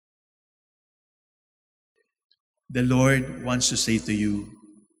The Lord wants to say to you,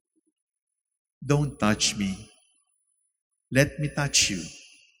 don't touch me. Let me touch you.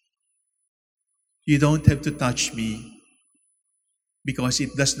 You don't have to touch me because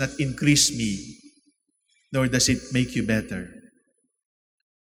it does not increase me, nor does it make you better.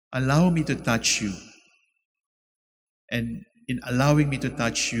 Allow me to touch you. And in allowing me to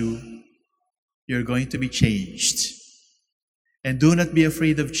touch you, you're going to be changed. And do not be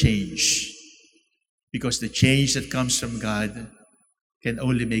afraid of change, because the change that comes from God can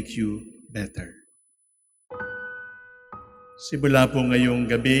only make you better. Simula po ngayong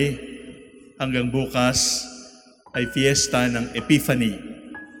gabi hanggang bukas ay fiesta ng Epiphany.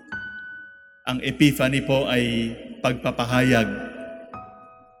 Ang Epiphany po ay pagpapahayag,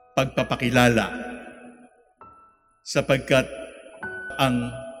 pagpapakilala, sapagkat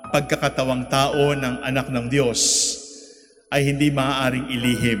ang pagkakatawang tao ng anak ng Diyos ay hindi maaaring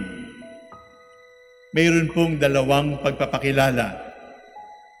ilihim. Mayroon pong dalawang pagpapakilala.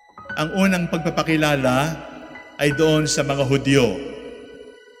 Ang unang pagpapakilala ay doon sa mga Hudyo.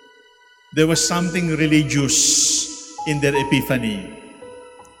 There was something religious in their epiphany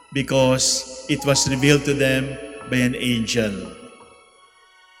because it was revealed to them by an angel.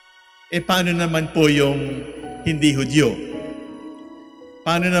 Paano naman po yung hindi Hudyo?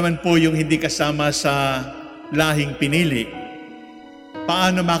 Paano naman po yung hindi kasama sa lahing pinili?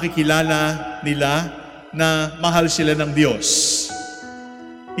 Paano makikilala nila na mahal sila ng Diyos?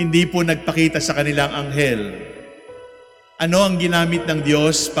 Hindi po nagpakita sa kanilang anghel. Ano ang ginamit ng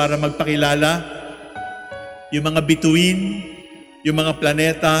Diyos para magpakilala? Yung mga bituin, yung mga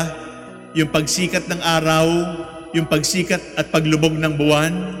planeta, yung pagsikat ng araw, yung pagsikat at paglubog ng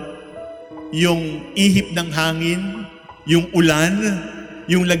buwan, yung ihip ng hangin, yung ulan,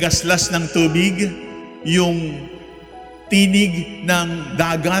 yung lagaslas ng tubig, yung tinig ng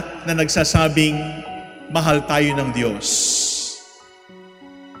dagat na nagsasabing, mahal tayo ng Diyos.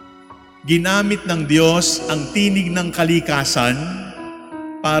 Ginamit ng Diyos ang tinig ng kalikasan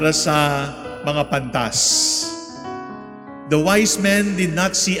para sa mga pantas. The wise men did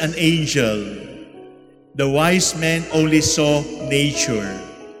not see an angel. The wise men only saw nature.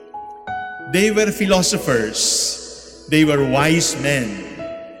 They were philosophers. They were wise men.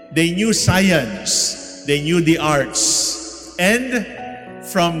 They knew science. They knew the arts. And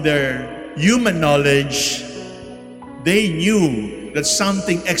from their human knowledge, they knew that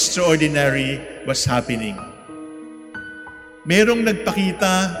something extraordinary was happening. Merong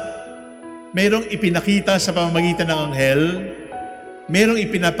nagpakita, merong ipinakita sa pamamagitan ng anghel, merong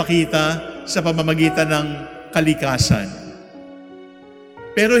ipinapakita sa pamamagitan ng kalikasan.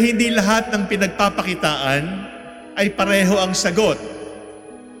 Pero hindi lahat ng pinagpapakitaan ay pareho ang sagot.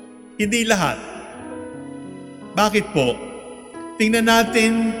 Hindi lahat. Bakit po? Tingnan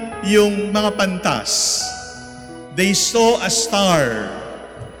natin yung mga pantas. They saw a star.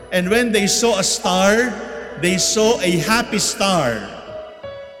 And when they saw a star, they saw a happy star.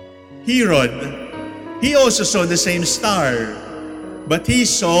 Herod, he also saw the same star. But he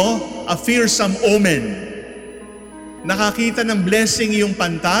saw a fearsome omen. Nakakita ng blessing yung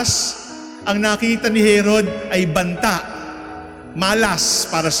pantas. Ang nakita ni Herod ay banta. Malas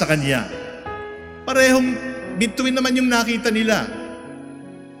para sa kanya. Parehong bituin naman yung nakita nila.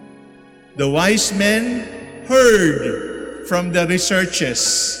 The wise men heard from the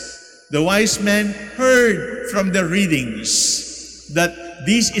researches. The wise men heard from the readings that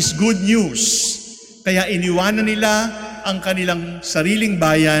this is good news. Kaya iniwanan nila ang kanilang sariling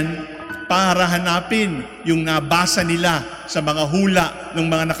bayan para hanapin yung nabasa nila sa mga hula ng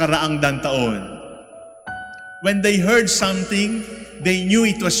mga nakaraang taon. When they heard something, they knew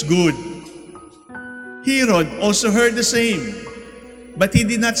it was good. Herod also heard the same, but he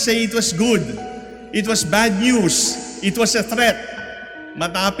did not say it was good. It was bad news. It was a threat.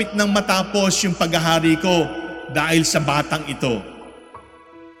 Matapit nang matapos yung paghahari ko dahil sa batang ito.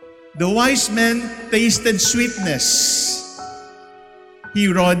 The wise men tasted sweetness.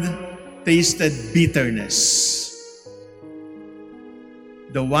 Herod tasted bitterness.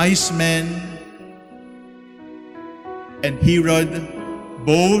 The wise men and Herod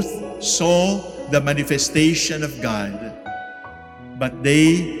both saw the manifestation of God, but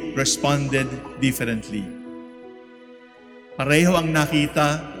they responded differently. Pareho ang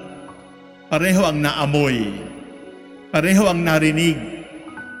nakita, pareho ang naamoy, pareho ang narinig,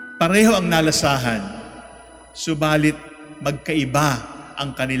 pareho ang nalasahan, subalit magkaiba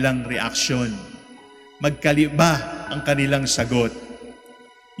ang kanilang reaksyon, magkaiba ang kanilang sagot.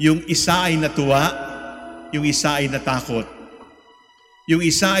 Yung isa ay natuwa, yung isa ay natakot. Yung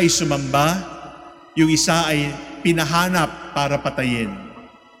isa ay sumamba, yung isa ay pinahanap para patayin.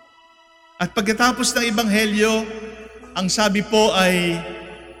 At pagkatapos ng ebanghelyo, ang sabi po ay,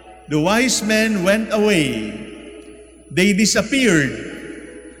 the wise men went away. They disappeared.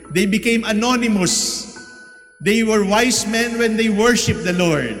 They became anonymous. They were wise men when they worshiped the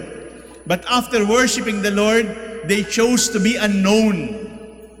Lord. But after worshiping the Lord, they chose to be unknown.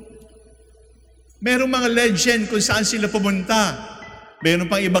 Merong mga legend kung saan sila pumunta. Meron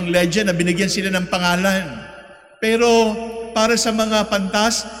pang ibang legend na binigyan sila ng pangalan. Pero para sa mga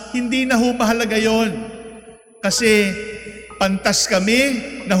pantas, hindi na mahalaga yon. Kasi pantas kami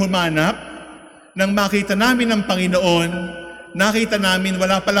na humanap. Nang makita namin ng Panginoon, nakita namin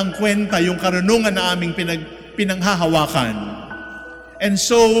wala palang kwenta yung karunungan na aming pinanghahawakan. And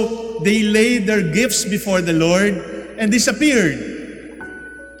so, they laid their gifts before the Lord and disappeared.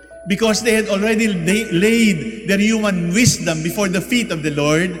 Because they had already laid their human wisdom before the feet of the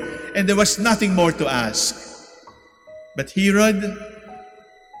Lord, and there was nothing more to ask. But Herod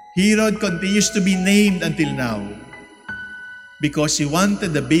continues to be named until now because he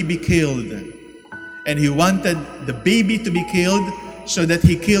wanted the baby killed. And he wanted the baby to be killed so that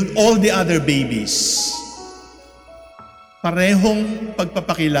he killed all the other babies. Parehong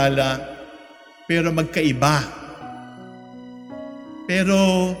pagpapakilala, pero magkaiba. Pero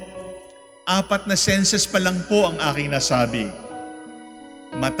 4 na senses pa lang po ang aking nasabi.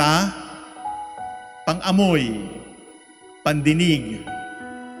 Mata, pang-amoy, pandinig,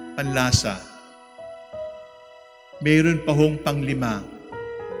 panlasa. Mayroon pa hong pang-5,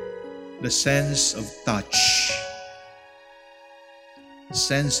 the sense of touch. The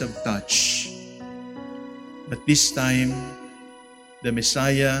sense of touch. But this time, the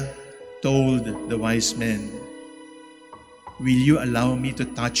Messiah told the wise men, will you allow me to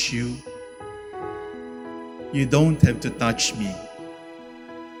touch you? You don't have to touch me,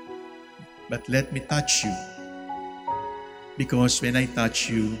 but let me touch you. Because when I touch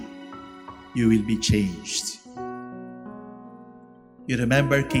you, you will be changed. You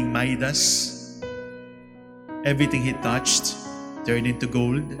remember King Midas? Everything he touched turned into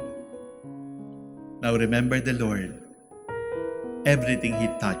gold. Now remember the Lord. Everything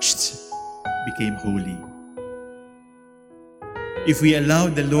he touched became holy. If we allow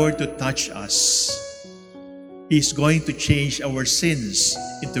the Lord to touch us, He's going to change our sins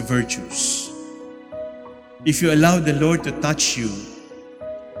into virtues. If you allow the Lord to touch you,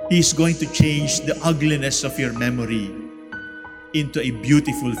 He's going to change the ugliness of your memory into a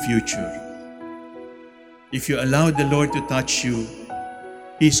beautiful future. If you allow the Lord to touch you,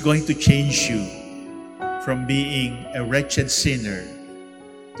 He's going to change you from being a wretched sinner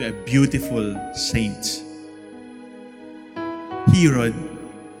to a beautiful saint. Herod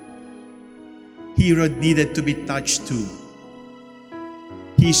needed to be touched too.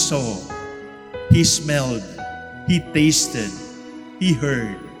 He saw, he smelled, he tasted, he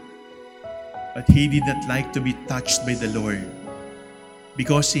heard, but he did not like to be touched by the Lord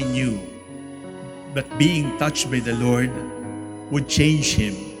because he knew that being touched by the Lord would change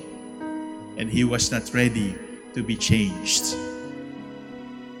him, and he was not ready to be changed.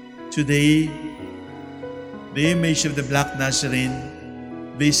 Today, the image of the Black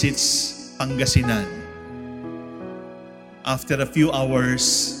Nazarene visits Pangasinan. After a few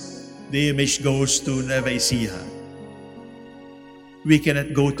hours, the image goes to Nueva Ecija. We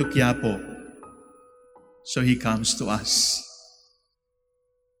cannot go to Quiapo, so he comes to us.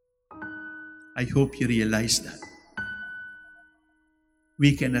 I hope you realize that.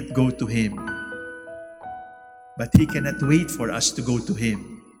 We cannot go to him, but he cannot wait for us to go to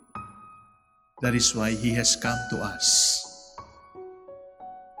him. That is why he has come to us.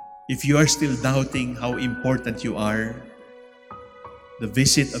 If you are still doubting how important you are, the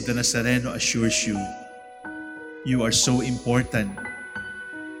visit of the Nazareno assures you, you are so important.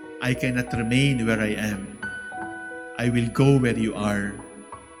 I cannot remain where I am. I will go where you are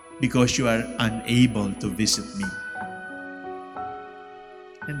because you are unable to visit me.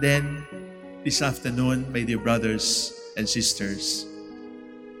 And then, this afternoon, my dear brothers and sisters,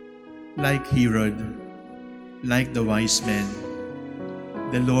 like Herod, like the wise men,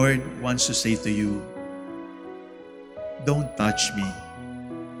 the Lord wants to say to you, don't touch me.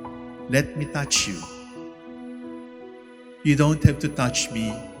 Let me touch you. You don't have to touch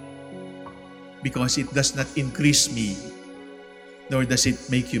me because it does not increase me, nor does it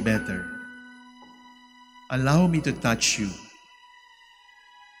make you better. Allow me to touch you.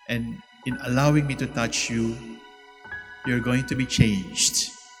 And in allowing me to touch you, you're going to be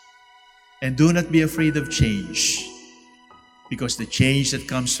changed. And do not be afraid of change, because the change that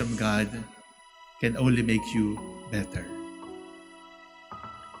comes from God can only make you better.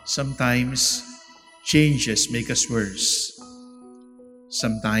 Sometimes changes make us worse.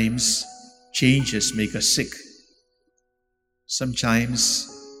 Sometimes changes make us sick. Sometimes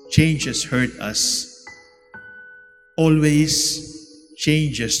changes hurt us. Always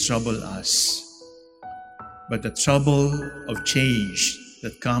changes trouble us. But the trouble of change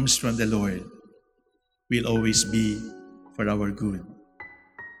that comes from the Lord will always be for our good.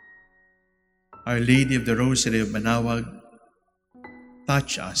 Our Lady of the Rosary of Manaoag,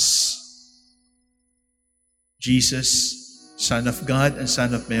 touch us. Jesus, Son of God and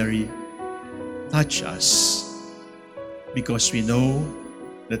Son of Mary, touch us, because we know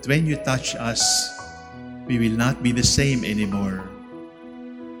that when you touch us, we will not be the same anymore.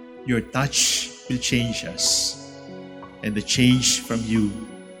 Your touch will change us, and the change from you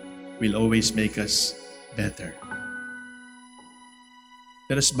will always make us better.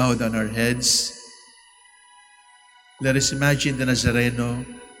 Let us bow down our heads. Let us imagine the Nazareno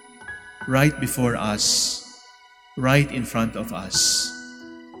right before us, right in front of us.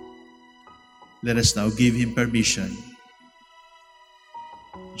 Let us now give him permission.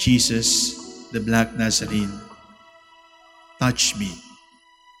 Jesus, the Black Nazarene, touch me.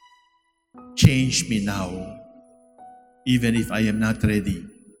 Change me now, even if I am not ready.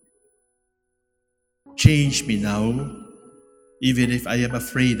 Change me now, even if I am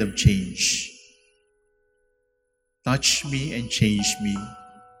afraid of change. Touch me and change me,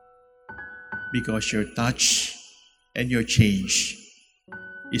 because your touch and your change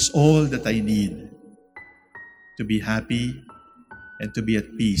is all that I need to be happy and to be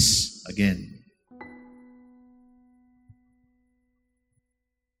at peace again.